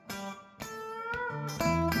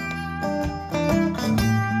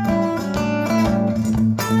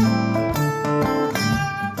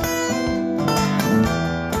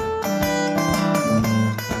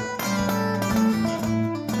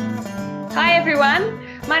everyone,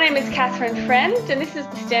 my name is Catherine Friend and this is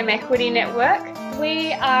the STEM Equity Network.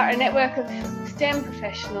 We are a network of STEM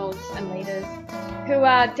professionals and leaders who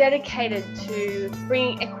are dedicated to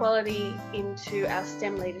bringing equality into our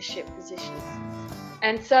STEM leadership positions.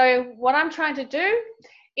 And so what I'm trying to do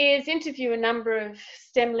is interview a number of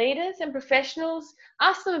STEM leaders and professionals,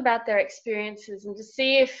 ask them about their experiences and to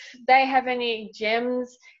see if they have any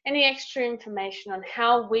gems, any extra information on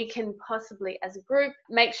how we can possibly, as a group,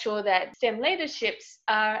 make sure that STEM leaderships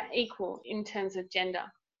are equal in terms of gender.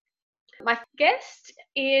 My guest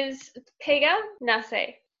is Pegah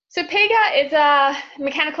Naseh. So Pegah is a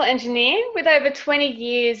mechanical engineer with over 20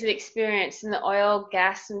 years of experience in the oil,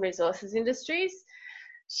 gas and resources industries.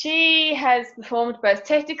 She has performed both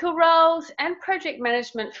technical roles and project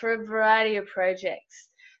management for a variety of projects.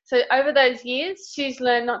 So over those years, she's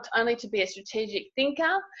learned not only to be a strategic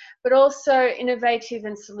thinker, but also innovative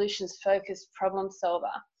and solutions-focused problem solver.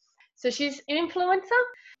 So she's an influencer.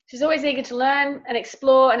 She's always eager to learn and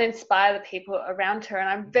explore and inspire the people around her. And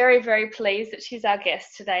I'm very, very pleased that she's our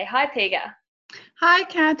guest today. Hi, Pegah. Hi,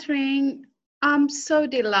 Catherine. I'm so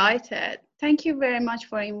delighted. Thank you very much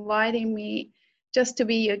for inviting me just to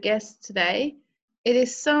be your guest today. It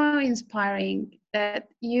is so inspiring that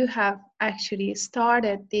you have actually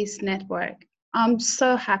started this network. I'm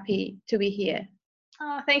so happy to be here.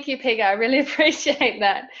 Oh, thank you, Pegah. I really appreciate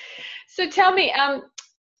that. So tell me,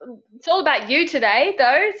 it's all about you today,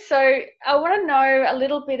 though. So I want to know a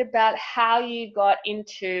little bit about how you got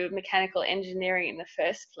into mechanical engineering in the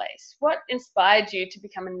first place. What inspired you to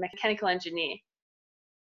become a mechanical engineer?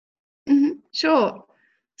 Sure.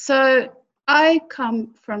 So I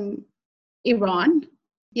come from Iran.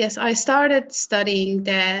 Yes, I started studying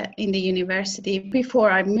there in the university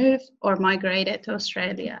before I moved or migrated to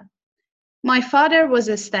Australia. My father was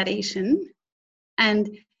a statistician, and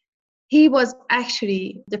he was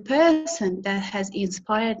actually the person that has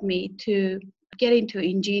inspired me to get into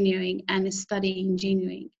engineering and study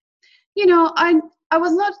engineering. You know, I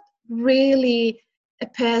was not really a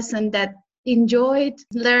person that enjoyed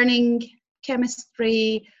learning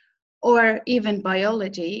chemistry or even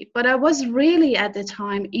biology, but I was really at the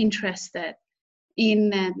time interested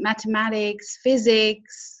in mathematics,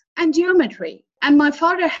 physics, and geometry. And my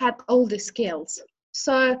father had all the skills.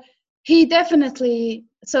 So he definitely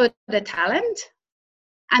saw the talent,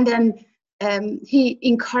 and then he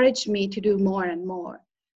encouraged me to do more and more.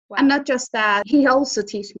 Wow. And not just that, he also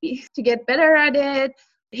taught me to get better at it.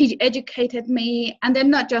 He educated me, and then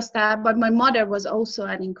not just that, but my mother was also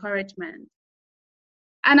an encouragement.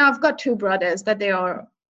 And I've got two brothers that they are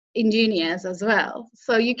engineers as well.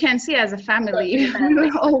 So you can see as a family, we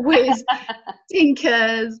were always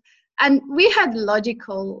thinkers. And we had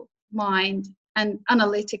logical mind and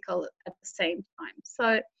analytical at the same time.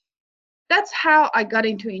 So that's how I got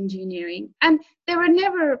into engineering. And they were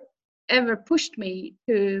never, ever pushed me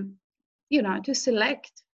to, to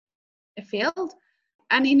select a field.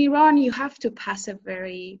 And in Iran, you have to pass a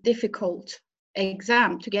very difficult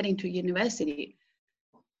exam to get into university.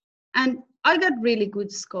 And I got really good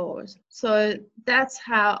scores. So that's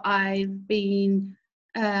how I've been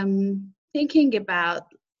thinking about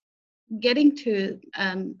getting to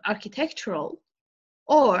architectural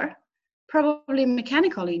or probably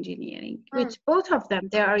mechanical engineering, which both of them,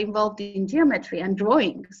 they are involved in geometry and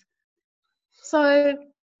drawings. So,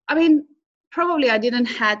 I mean, probably I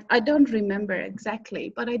don't remember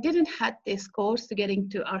exactly, but I didn't have this course to get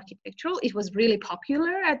into architectural. It was really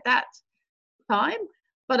popular at that time.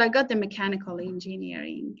 But I got the mechanical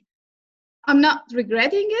engineering. I'm not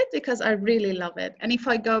regretting it because I really love it. And if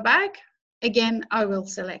I go back, again, I will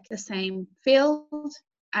select the same field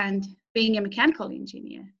and being a mechanical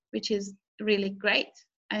engineer, which is really great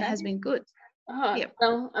and has been good. Oh, yep.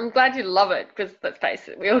 Well, I'm glad you love it because let's face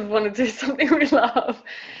it, we all want to do something we love.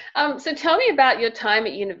 So tell me about your time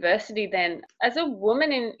at university then. As a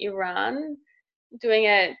woman in Iran, doing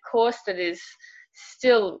a course that is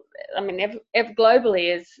still, I mean,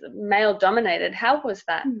 globally is male dominated. How was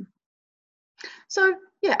that? So,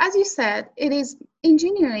 yeah, as you said, it is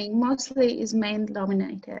engineering mostly is male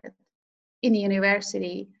dominated in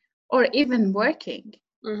university or even working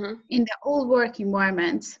in the all work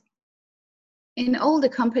environments. In all the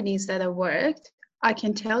companies that I worked, I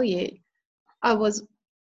can tell you, I was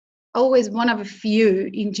always one of a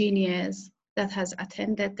few engineers that has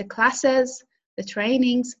attended the classes, the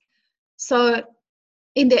trainings. So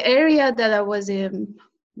in the area that I was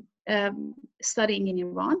studying in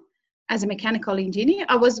Iran as a mechanical engineer,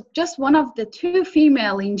 I was just one of the 2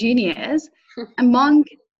 female engineers among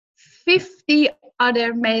 50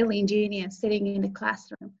 other male engineers sitting in the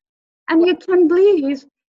classroom. And you can believe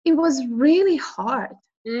it was really hard.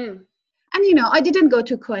 And And, I didn't go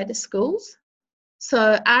to co-ed schools.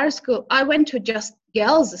 So our school, I went to just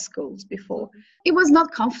girls' schools before. It was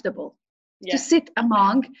not comfortable to sit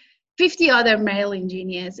among 50 other male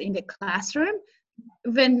engineers in the classroom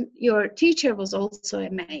when your teacher was also a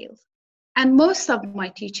male. And most of my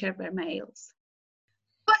teachers were males.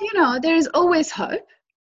 But, there is always hope.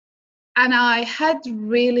 And I had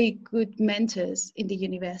really good mentors in the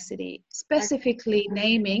university, specifically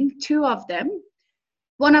naming two of them.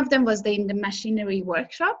 One of them was in the machinery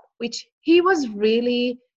workshop, which he was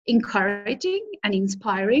really encouraging and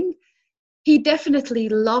inspiring. He definitely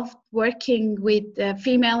loved working with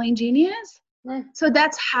female engineers. So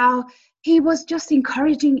that's how he was just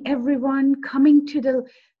encouraging everyone coming to the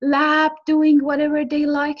lab, doing whatever they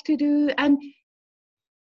like to do. And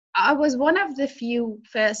I was one of the few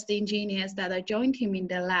first engineers that I joined him in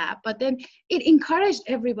the lab, but then it encouraged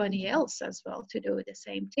everybody else as well to do the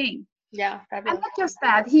same thing. Yeah, fabulous. And not just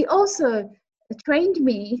that, he also trained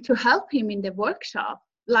me to help him in the workshop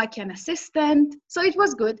like an assistant. So it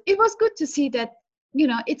was good. It was good to see that,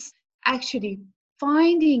 it's actually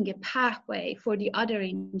finding a pathway for the other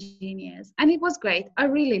engineers. And it was great. I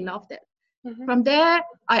really loved it. From there,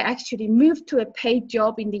 I actually moved to a paid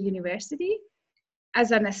job in the university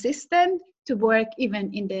as an assistant to work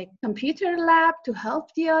even in the computer lab to help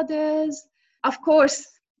the others. Of course,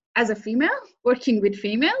 as a female, working with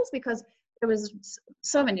females because there was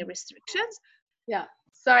so many restrictions. Yeah.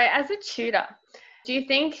 Sorry, as a tutor, do you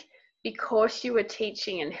think because you were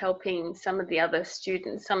teaching and helping some of the other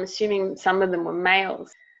students, I'm assuming some of them were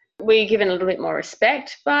males, were you given a little bit more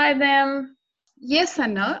respect by them? Yes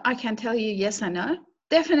and no. I can tell you yes and no.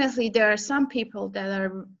 Definitely there are some people that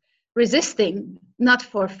are resisting not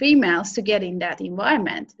for females to get in that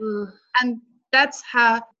environment. And that's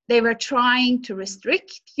how they were trying to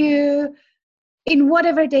restrict you in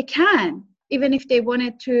whatever they can, even if they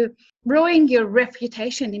wanted to ruin your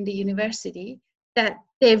reputation in the university, that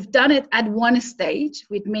they've done it at one stage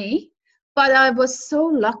with me. But I was so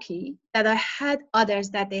lucky that I had others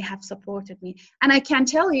that they have supported me. And I can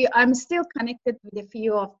tell you, I'm still connected with a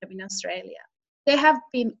few of them in Australia. They have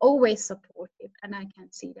been always supportive and I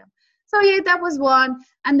can see them. So yeah, that was one.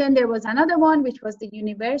 And then there was another one, which was the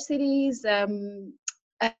university's, the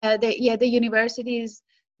university's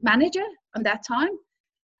manager on that time.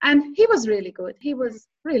 And he was really good. He was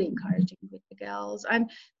really encouraging with the girls. And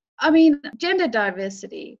I mean, gender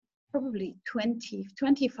diversity, probably 20,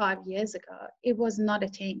 25 years ago, it was not a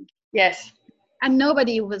thing. Yes. And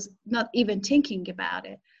nobody was not even thinking about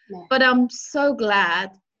it. No. But I'm so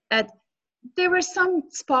glad that there were some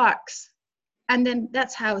sparks. And then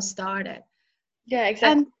that's how it started. Yeah,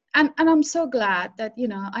 exactly. And I'm so glad that,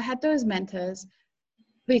 I had those mentors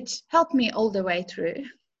which helped me all the way through.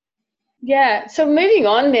 Yeah. So moving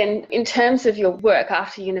on then, in terms of your work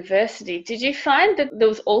after university, did you find that there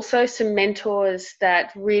was also some mentors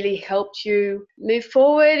that really helped you move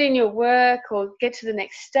forward in your work or get to the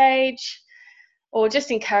next stage or just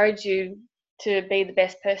encourage you to be the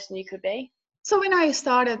best person you could be? So when I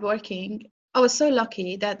started working, I was so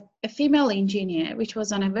lucky that a female engineer, which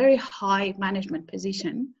was on a very high management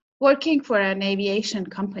position, working for an aviation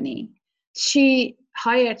company, she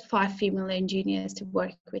hired 5 female engineers to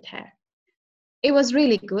work with her. It was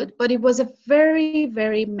really good, but it was a very,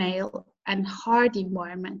 very male and hard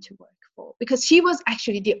environment to work for because she was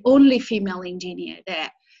actually the only female engineer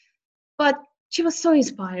there. But she was so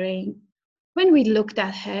inspiring. When we looked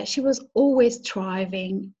at her, she was always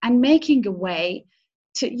thriving and making a way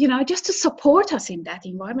to, just to support us in that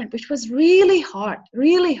environment, which was really hard,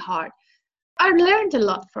 really hard. I learned a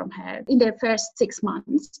lot from her in the first 6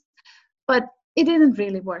 months, but it didn't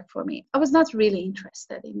really work for me. I was not really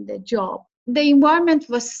interested in the job. The environment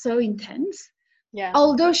was so intense. Yeah.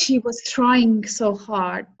 Although she was trying so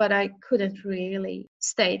hard, but I couldn't really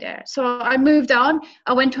stay there. So I moved on.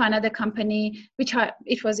 I went to another company,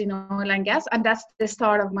 it was in oil and gas, and that's the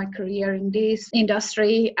start of my career in this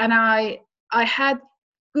industry. And I had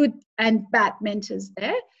good and bad mentors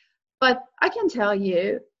there, but I can tell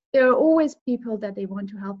you, there are always people that they want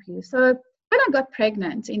to help you. So when I got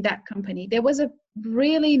pregnant in that company, there was a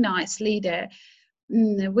really nice leader,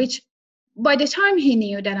 which by the time he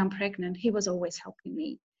knew that I'm pregnant, he was always helping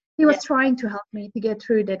me. He was trying to help me to get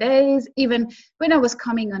through the days, even when I was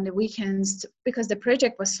coming on the weekends, because the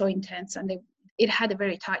project was so intense and it had a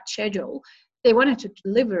very tight schedule. They wanted to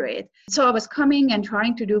deliver it. So I was coming and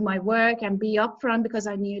trying to do my work and be upfront because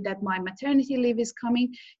I knew that my maternity leave is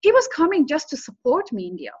coming. He was coming just to support me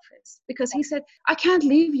in the office because he said, I can't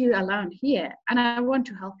leave you alone here and I want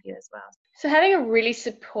to help you as well. So having a really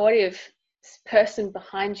supportive person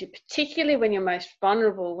behind you, particularly when you're most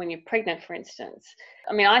vulnerable, when you're pregnant, for instance.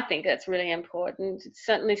 I mean, I think that's really important. It's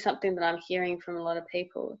certainly something that I'm hearing from a lot of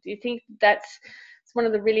people. Do you think that's one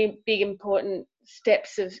of the really big important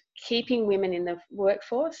steps of keeping women in the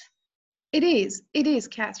workforce? It is,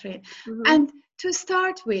 Catherine. Mm-hmm. And to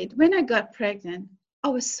start with, when I got pregnant, I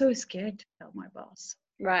was so scared to tell my boss.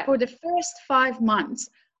 Right. For the first 5 months,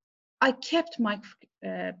 I kept my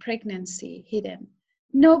pregnancy hidden.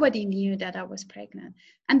 Nobody knew that I was pregnant.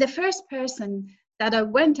 And the first person that I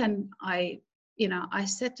went and I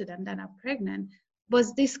said to them that I'm pregnant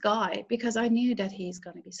was this guy, because I knew that he's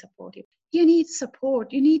going to be supportive. You need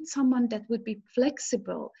support. You need someone that would be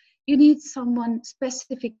flexible. You need someone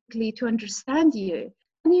specifically to understand you.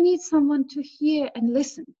 And you need someone to hear and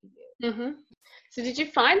listen to you. Mm-hmm. So did you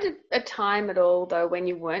find a time at all, though, when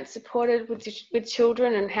you weren't supported with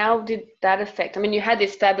children, and how did that affect? I mean, you had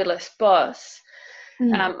this fabulous boss.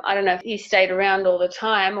 I don't know if he stayed around all the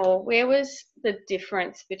time, or where was the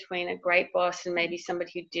difference between a great boss and maybe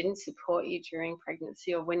somebody who didn't support you during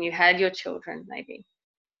pregnancy or when you had your children, maybe?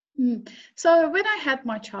 So when I had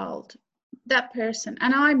my child, that person,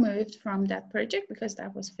 and I moved from that project because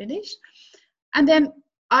that was finished. And then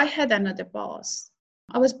I had another boss.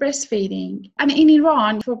 I was breastfeeding. And in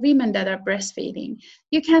Iran, for women that are breastfeeding,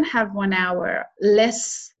 you can have 1 hour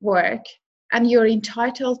less work and you're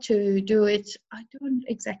entitled to do it. I don't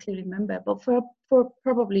exactly remember, but for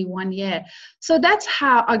probably 1 year. So that's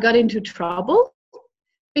how I got into trouble,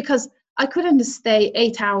 because I couldn't stay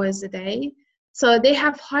 8 hours a day. So they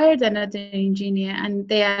have hired another engineer and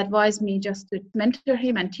they advised me just to mentor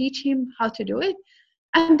him and teach him how to do it.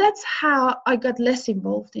 And that's how I got less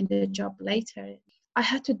involved in the job later. I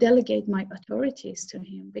had to delegate my authorities to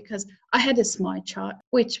him because I had a small child,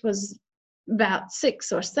 which was about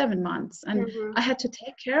 6 or 7 months, and I had to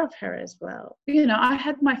take care of her as well. I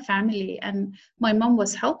had my family and my mom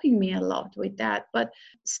was helping me a lot with that, but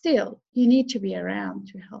still, you need to be around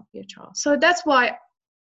to help your child. So that's why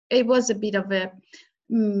it was a bit of a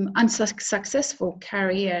unsuccessful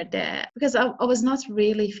career there, because I was not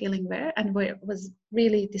really feeling there and was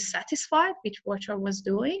really dissatisfied with what I was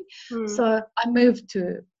doing. So I moved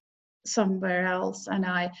to somewhere else and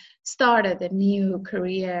I started a new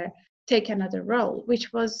career, take another role,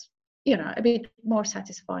 which was, a bit more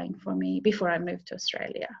satisfying for me before I moved to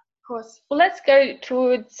Australia. Of course. Well, let's go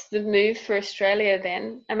towards the move for Australia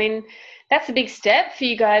then. I mean, that's a big step for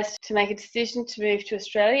you guys to make a decision to move to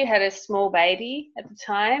Australia. You had a small baby at the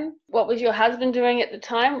time. What was your husband doing at the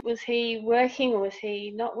time? Was he working or was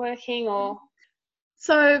he not working? Or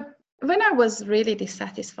So when I was really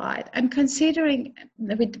dissatisfied and considering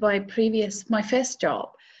with my first job,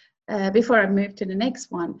 before I moved to the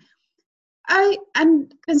next one,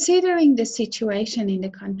 and considering the situation in the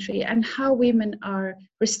country and how women are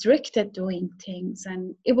restricted doing things,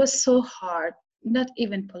 and it was so hard, not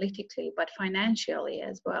even politically, but financially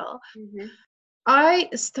as well. I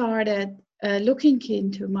started looking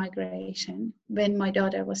into migration when my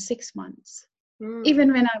daughter was 6 months.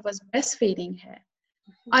 Even when I was breastfeeding her,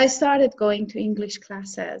 I started going to English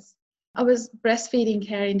classes. I was breastfeeding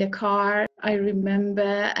her in the car, I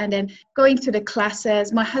remember, and then going to the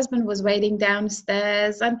classes. My husband was waiting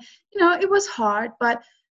downstairs, and it was hard, but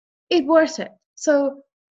it worth it. So,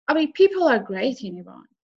 I mean, people are great in Iran.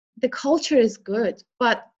 The culture is good,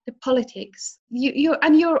 but the politics,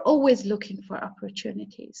 you're always looking for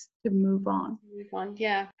opportunities to move on.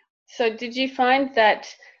 Yeah. So did you find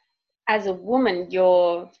that as a woman,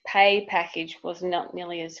 your pay package was not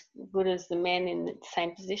nearly as good as the men in the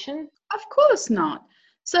same position? Of course not.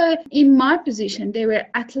 So in my position, they were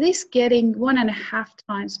at least getting 1.5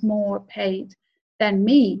 times more paid than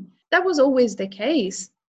me. That was always the case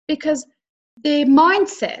because the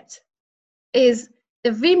mindset is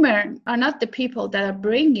the women are not the people that are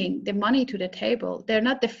bringing the money to the table. They're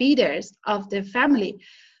not the feeders of the family.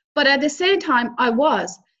 But at the same time, I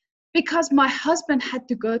was, because my husband had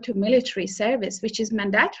to go to military service, which is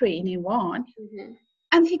mandatory in Iran,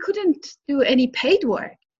 and he couldn't do any paid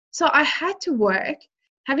work. So I had to work,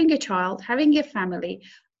 having a child, having a family.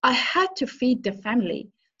 I had to feed the family.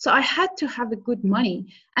 So I had to have a good money.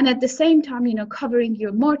 And at the same time, covering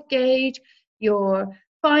your mortgage, your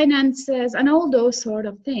finances, and all those sort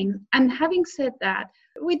of things. And having said that,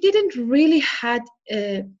 we didn't really had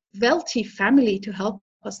a wealthy family to help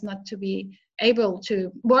us not to be able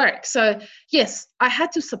to work. So yes, I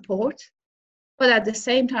had to support, but at the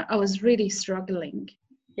same time, I was really struggling.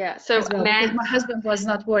 Yeah, so well, because my husband was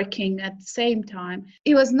not working at the same time.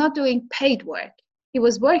 He was not doing paid work. He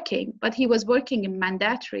was working, but he was working in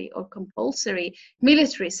mandatory or compulsory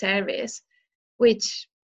military service, which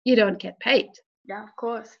you don't get paid. Yeah, of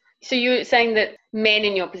course. So you're saying that men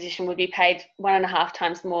in your position would be paid 1.5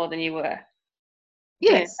 times more than you were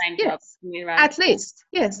doing the Yes, same job yes, in Iran? at least.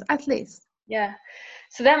 Yes, at least. Yeah.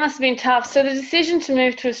 So that must have been tough. So the decision to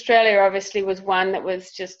move to Australia obviously was one that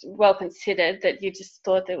was just well considered, that you just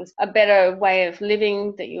thought there was a better way of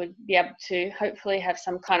living, that you would be able to hopefully have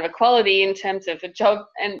some kind of equality in terms of a job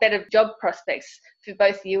and better job prospects for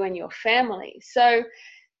both you and your family. So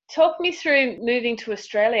talk me through moving to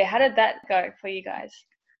Australia. How did that go for you guys?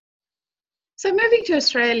 So moving to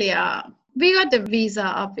Australia, we got the visa,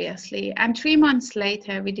 obviously, and 3 months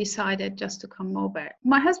later, we decided just to come over.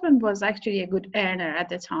 My husband was actually a good earner at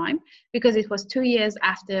the time because it was 2 years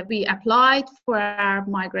after we applied for our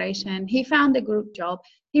migration. He found a good job.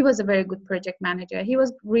 He was a very good project manager. He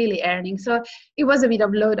was really earning. So it was a bit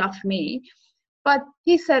of load off me. But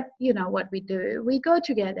he said, you know what we do? We go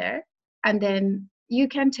together and then you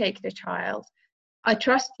can take the child. I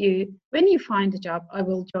trust you. When you find a job, I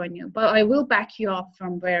will join you, but I will back you up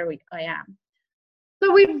from where I am.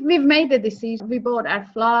 So we've made the decision. We bought our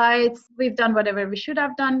flights. We've done whatever we should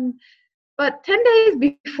have done. But 10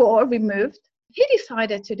 days before we moved, he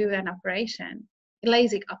decided to do an operation, a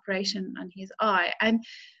LASIK operation on his eye. And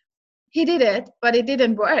he did it, but it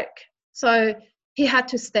didn't work. So he had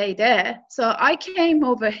to stay there. So I came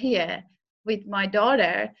over here with my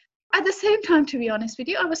daughter. At the same time, to be honest with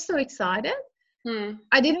you, I was so excited.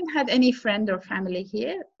 I didn't have any friend or family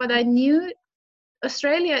here, but I knew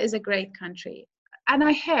Australia is a great country. And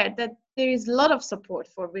I heard that there is a lot of support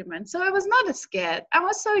for women. So I was not scared. I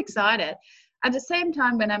was so excited. At the same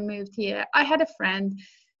time, when I moved here, I had a friend,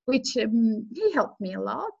 which he helped me a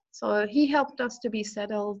lot. So he helped us to be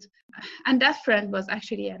settled. And that friend was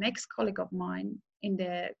actually an ex-colleague of mine in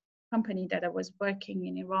the company that I was working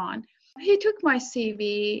in Iran. He took my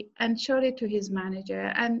CV and showed it to his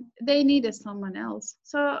manager, and they needed someone else.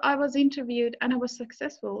 So I was interviewed and I was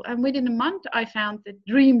successful. And within a month, I found the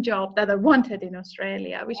dream job that I wanted in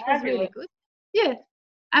Australia, which was really good. Yeah.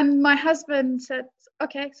 And my husband said,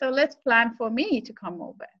 okay, so let's plan for me to come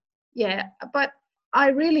over. Yeah. But I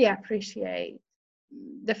really appreciate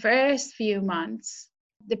the first few months,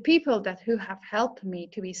 the people who have helped me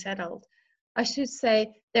to be settled. I should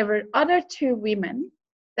say there were other two women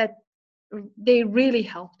that they really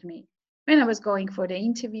helped me. When I was going for the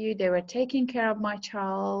interview, they were taking care of my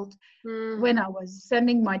child. When I was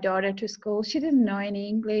sending my daughter to school, she didn't know any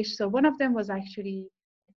English. So one of them was actually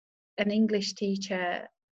an English teacher,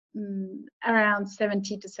 around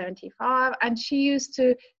 70 to 75, and she used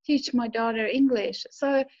to teach my daughter English.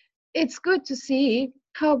 So it's good to see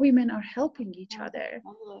how women are helping each other.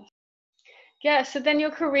 Yeah, so then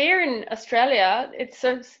your career in Australia, it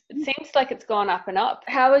seems like it's gone up and up.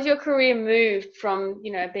 How has your career moved from,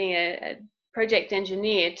 being a project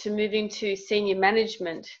engineer to moving to senior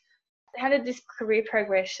management? How did this career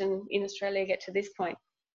progression in Australia get to this point?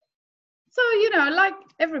 So, like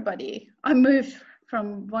everybody, I moved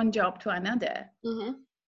from one job to another.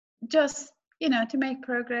 Just, to make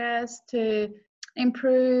progress, to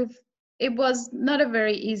improve. It was not a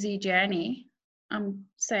very easy journey, I'm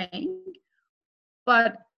saying.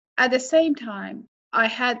 But at the same time, I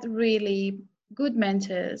had really good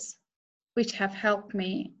mentors which have helped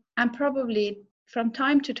me, and probably from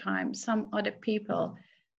time to time, some other people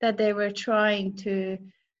that they were trying to,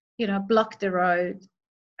 block the road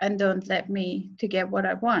and don't let me to get what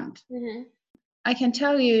I want. I can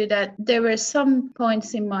tell you that there were some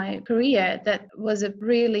points in my career that was a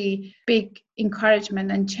really big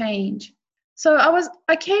encouragement and change. So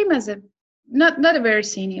I came as not a very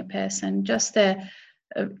senior person, just an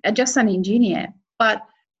engineer. But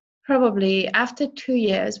probably after 2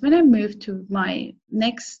 years, when I moved to my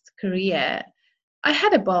next career, I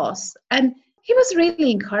had a boss, and he was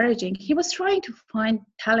really encouraging. He was trying to find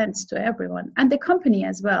talents to everyone, and the company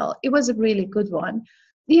as well. It was a really good one.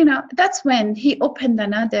 That's when he opened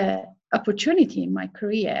another opportunity in my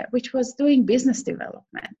career, which was doing business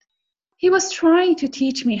development. He was trying to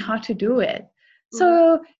teach me how to do it.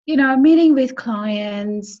 So, meeting with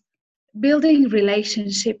clients, building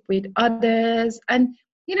relationship with others, and,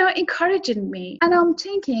 encouraging me. And I'm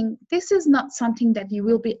thinking, this is not something that you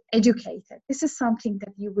will be educated. This is something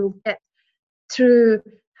that you will get through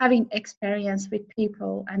having experience with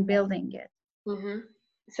people and building it.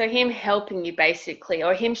 So him helping you basically,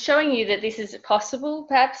 or him showing you that this is possible,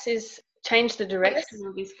 perhaps, is change the direction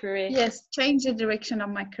of his career. Yes, change the direction of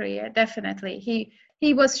my career, definitely.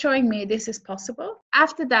 He was showing me this is possible.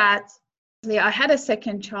 After that, I had a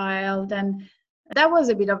second child, and that was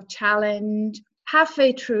a bit of a challenge.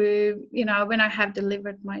 Halfway through, when I have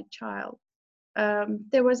delivered my child,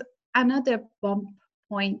 there was another bump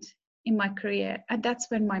point in my career. And that's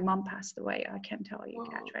when my mom passed away, I can tell you, Oh,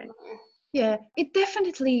 Catherine. no. Yeah, it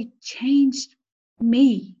definitely changed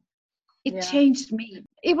me. It Yeah. changed me.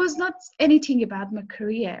 It was not anything about my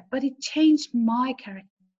career, but it changed my Yeah.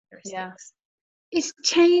 characteristics. It's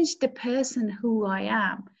changed the person who I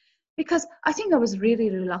am. Because I think I was really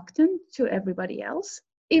reluctant to everybody else.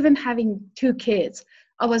 Even having 2 kids,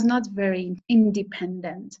 I was not very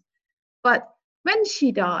independent. But when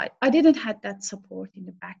she died, I didn't have that support in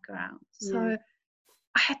the background. So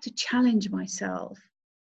I had to challenge myself.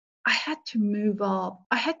 I had to move up.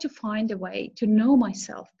 I had to find a way to know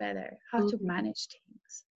myself better, how to manage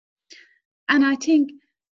things. And I think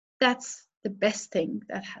that's the best thing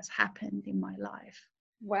that has happened in my life.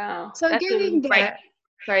 Wow. So That's getting there,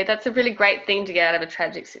 that's a really great thing to get out of a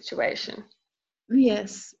tragic situation.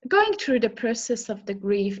 yes, going through the process of the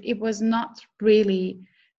grief, it was not really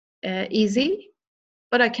easy,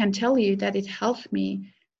 but I can tell you that it helped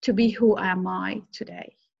me to be who am I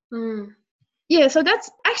today. Mm. Yeah, so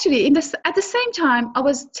that's actually at the same time I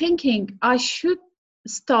was thinking I should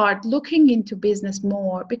start looking into business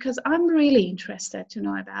more because I'm really interested to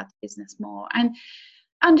know about business more and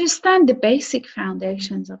understand the basic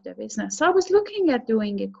foundations of the business. So I was looking at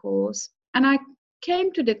doing a course and I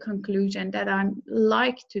came to the conclusion that I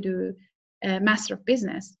like to do a Master of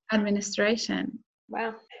Business Administration.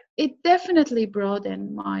 Wow. It definitely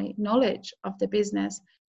broadened my knowledge of the business.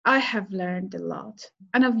 I have learned a lot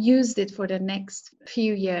and I've used it for the next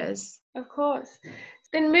few years. Of course.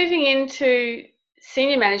 Then moving into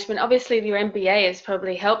senior management, obviously your MBA has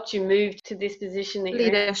probably helped you move to this position that you're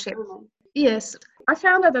in. Leadership. Yes, I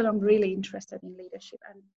found out that I'm really interested in leadership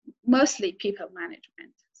and mostly people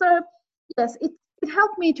management. So, yes, it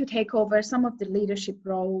helped me to take over some of the leadership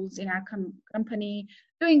roles in our company,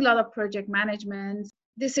 doing a lot of project management,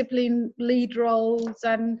 discipline lead roles,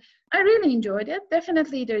 and I really enjoyed it.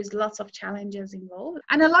 Definitely, there's lots of challenges involved,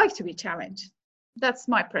 and I like to be challenged. That's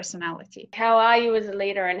my personality. How are you as a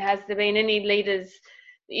leader, and has there been any leaders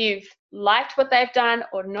that you've liked what they've done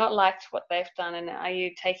or not liked what they've done, and are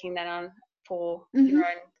you taking that on for your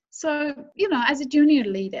own? So, as a junior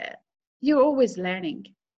leader, you're always learning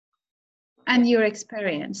and you're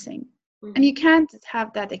experiencing. And you can't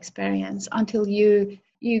have that experience until you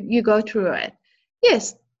go through it.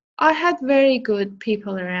 Yes, I had very good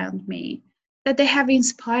people around me that they have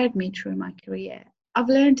inspired me through my career. I've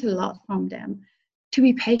learned a lot from them to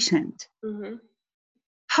be patient,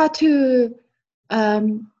 how to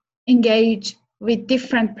engage with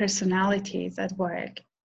different personalities at work,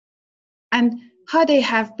 and how they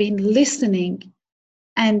have been listening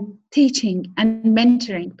and teaching and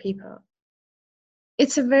mentoring people.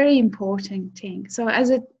 It's a very important thing. So as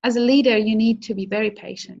a leader, you need to be very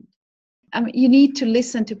patient. You need to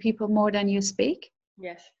listen to people more than you speak.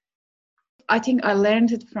 Yes. I think I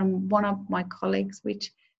learned it from one of my colleagues,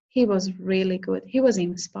 which he was really good. He was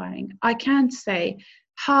inspiring. I can't say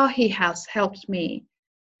how he has helped me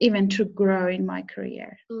even to grow in my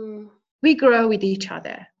career. We grow with each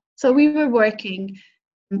other. So we were working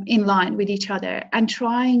in line with each other and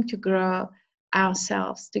trying to grow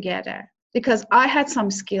ourselves together because I had some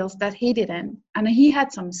skills that he didn't and he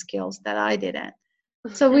had some skills that I didn't.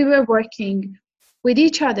 So we were working with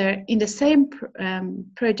each other in the same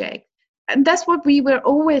project, and that's what we were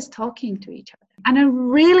always talking to each other, and I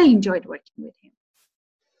really enjoyed working with him.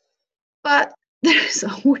 But there's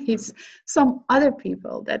always some other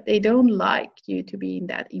people that they don't like you to be in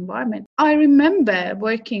that environment. I remember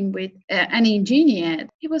working with an engineer.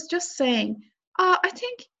 He was just saying, I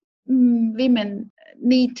think women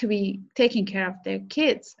need to be taking care of their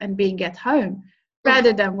kids and being at home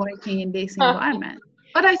rather than working in this environment.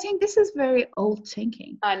 But I think this is very old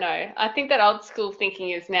thinking. I know. I think that old school thinking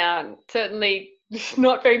is now certainly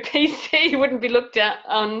not very PC. Wouldn't be looked at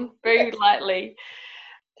on very lightly.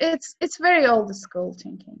 It's very old school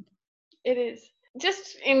thinking. It is.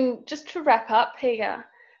 Just to wrap up, Pegah,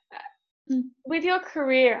 with your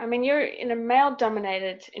career, I mean, you're in a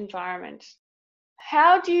male-dominated environment.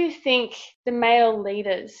 How do you think the male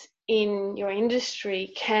leaders in your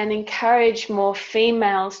industry can encourage more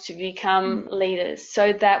females to become leaders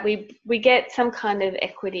so that we get some kind of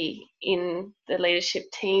equity in the leadership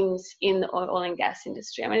teams in the oil and gas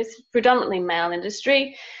industry? I mean, it's predominantly male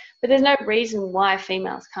industry, but there's no reason why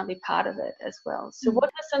females can't be part of it as well. So what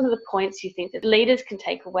are some of the points you think that leaders can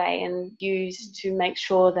take away and use to make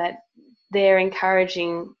sure that they're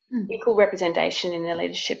encouraging equal representation in their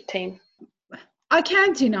leadership team? I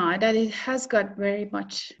can't deny that it has got very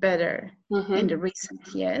much better in the recent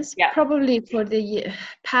years. Yeah. Probably for the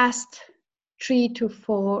past 3 to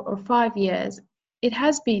 4 or 5 years, it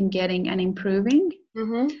has been getting and improving.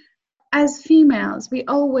 As females, we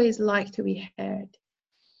always like to be heard.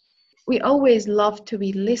 We always love to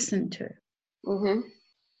be listened to. Mm-hmm.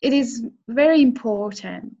 It is very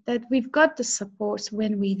important that we've got the supports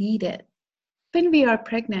when we need it. When we are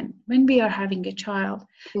pregnant, when we are having a child,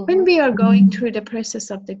 when we are going through the process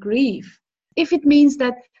of the grief. If it means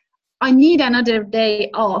that I need another day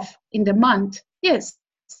off in the month, yes,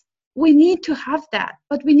 we need to have that,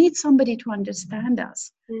 but we need somebody to understand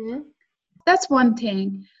us. Mm-hmm. That's one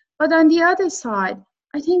thing. But on the other side,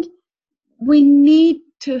 I think we need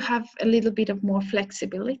to have a little bit of more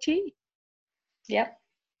flexibility. Yep.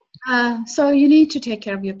 So you need to take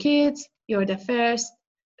care of your kids. You're the first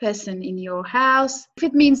person in your house. If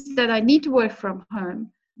it means that I need to work from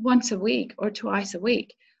home once a week or twice a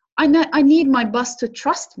week, I need my boss to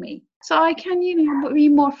trust me so I can, be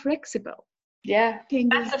more flexible. Yeah,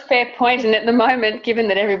 that's a fair point. And at the moment, given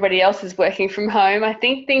that everybody else is working from home, I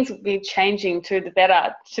think things will be changing to the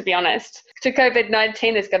better, to be honest. To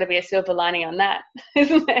COVID-19, there's got to be a silver lining on that,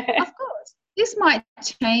 isn't there? Of course. This might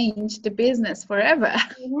change the business forever.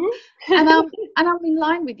 Mm-hmm. and I'm in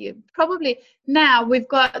line with you. Probably now we've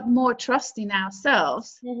got more trust in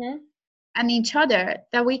ourselves and each other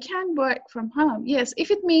that we can work from home. Yes,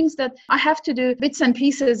 if it means that I have to do bits and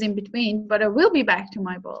pieces in between, but I will be back to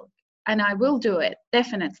my work and I will do it,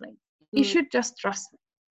 definitely. You should just trust me.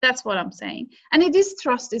 That's what I'm saying. And this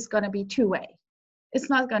trust is going to be two-way. It's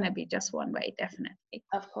not going to be just one way, definitely.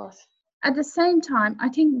 Of course. At the same time, I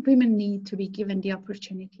think women need to be given the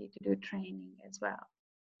opportunity to do training as well.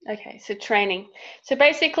 Okay, so training. So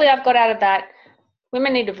basically, I've got out of that,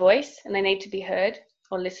 women need a voice and they need to be heard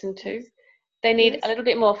or listened to. They need a little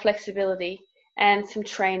bit more flexibility and some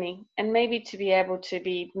training, and maybe to be able to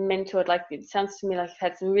be mentored. Like, it sounds to me like you've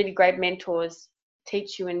had some really great mentors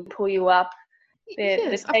teach you and pull you up.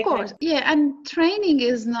 Yes, of course. Yeah, and training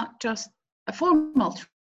is not just a formal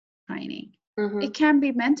training. It can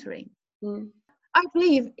be mentoring. I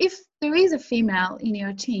believe if there is a female in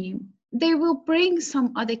your team, they will bring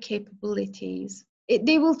some other capabilities.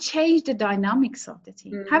 They will change the dynamics of the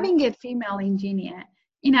team. Having a female engineer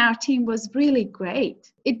in our team was really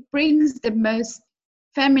great. It brings the most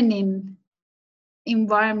feminine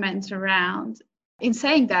environment around. In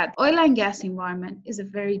saying that, oil and gas environment is a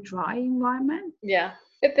very dry environment. Yeah,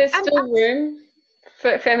 but there's still room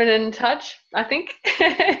for feminine touch, I think.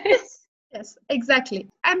 Yes, exactly.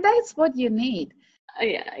 And that's what you need.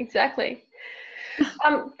 Yeah, exactly.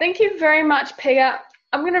 Thank you very much, Pegah.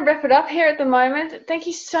 I'm going to wrap it up here at the moment. Thank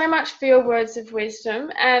you so much for your words of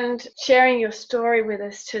wisdom and sharing your story with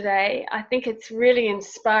us today. I think it's really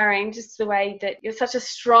inspiring, just the way that you're such a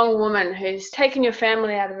strong woman who's taken your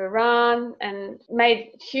family out of Iran and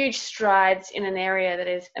made huge strides in an area that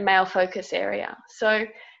is a male focus area. So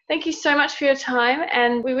thank you so much for your time,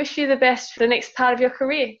 and we wish you the best for the next part of your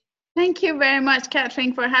career. Thank you very much,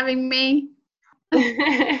 Catherine, for having me.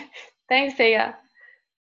 Thanks, Pegah.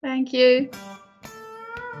 Thank you.